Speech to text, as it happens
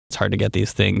It's hard to get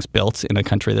these things built in a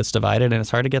country that's divided, and it's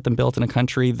hard to get them built in a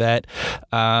country that,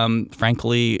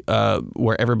 frankly,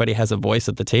 where everybody has a voice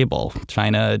at the table.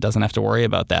 China doesn't have to worry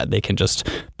about that. They can just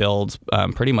build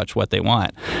pretty much what they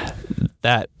want.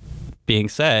 That being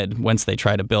said, once they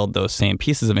try to build those same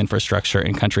pieces of infrastructure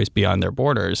in countries beyond their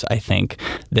borders, I think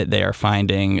that they are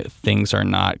finding things are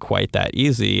not quite that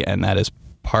easy, and that is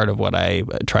part of what I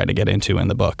try to get into in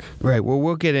the book. Right. Well,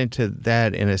 we'll get into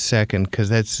that in a second, because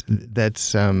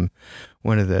that's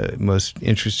one of the most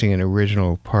interesting and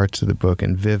original parts of the book,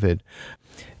 and vivid.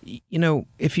 You know,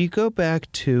 if you go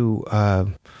back to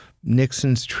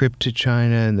Nixon's trip to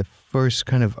China and the first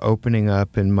kind of opening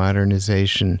up and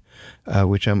modernization,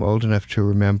 which I'm old enough to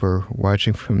remember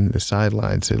watching from the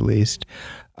sidelines at least,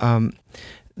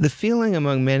 the feeling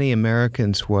among many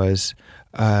Americans was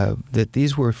that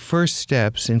these were first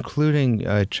steps, including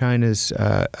China's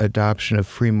adoption of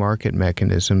free market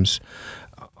mechanisms,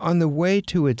 on the way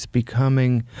to its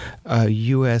becoming a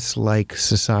U.S.-like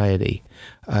society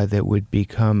that would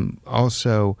become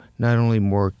also not only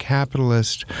more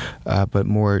capitalist, but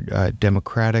more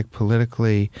democratic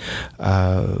politically,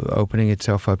 opening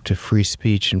itself up to free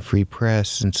speech and free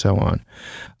press and so on.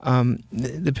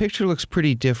 The picture looks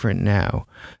pretty different now.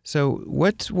 So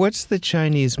what's the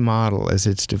Chinese model as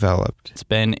it's developed? It's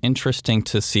been interesting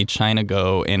to see China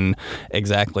go in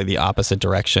exactly the opposite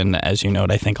direction, as you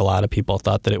note. I think a lot of people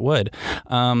thought that it would.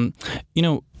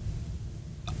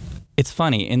 It's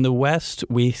funny. In the West,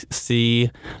 we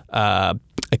see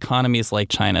economies like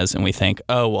China's, and we think,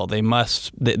 oh, well, they're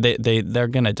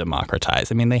going to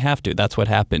democratize. I mean, they have to. That's what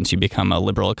happens. You become a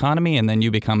liberal economy, and then you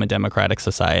become a democratic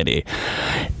society.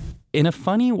 In a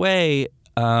funny way,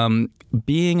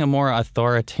 being a more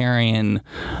authoritarian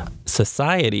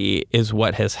society is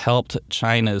what has helped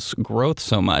China's growth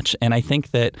so much. And I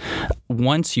think that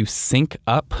once you sync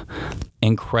up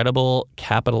incredible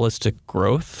capitalistic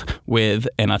growth with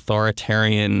an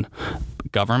authoritarian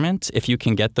government, if you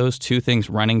can get those two things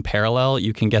running parallel,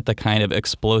 you can get the kind of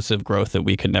explosive growth that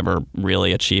we could never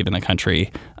really achieve in a country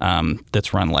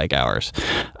that's run like ours.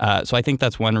 So I think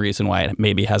that's one reason why it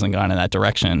maybe hasn't gone in that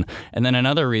direction. And then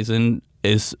another reason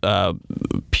is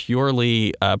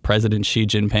purely President Xi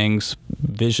Jinping's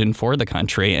vision for the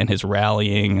country and his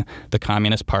rallying the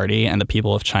Communist Party and the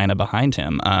people of China behind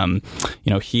him.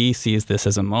 He sees this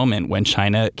as a moment when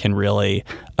China can really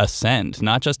ascend,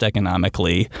 not just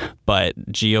economically, but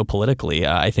geopolitically.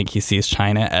 I think he sees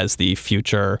China as the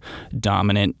future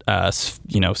dominant,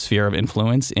 sphere of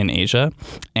influence in Asia,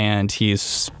 and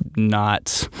he's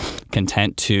not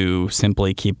content to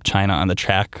simply keep China on the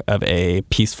track of a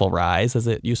peaceful rise, as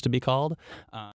it used to be called.